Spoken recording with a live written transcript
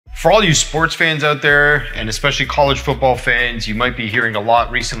For all you sports fans out there, and especially college football fans, you might be hearing a lot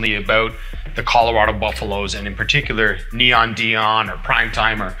recently about the Colorado Buffaloes, and in particular, Neon Deion or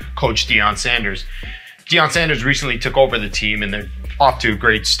Primetime or Coach Deion Sanders. Deion Sanders recently took over the team and they're off to a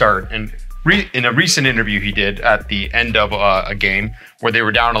great start. And in a recent interview he did at the end of a game where they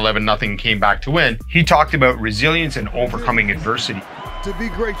were down 11-0 and came back to win, he talked about resilience and overcoming adversity. To be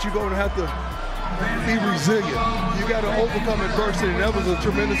great, you're going to have to be resilient. You got to overcome adversity, and that was a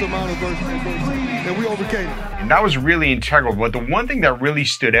tremendous amount of adversity, and we overcame it. And that was really integral. But the one thing that really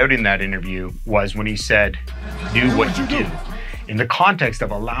stood out in that interview was when he said, do what you do, in the context of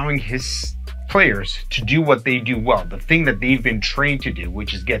allowing his players to do what they do well, the thing that they've been trained to do,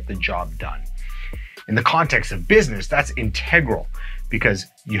 which is get the job done. In the context of business, that's integral because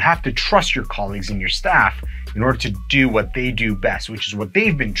you have to trust your colleagues and your staff in order to do what they do best, which is what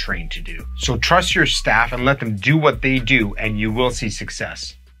they've been trained to do. So trust your staff and let them do what they do, and you will see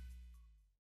success.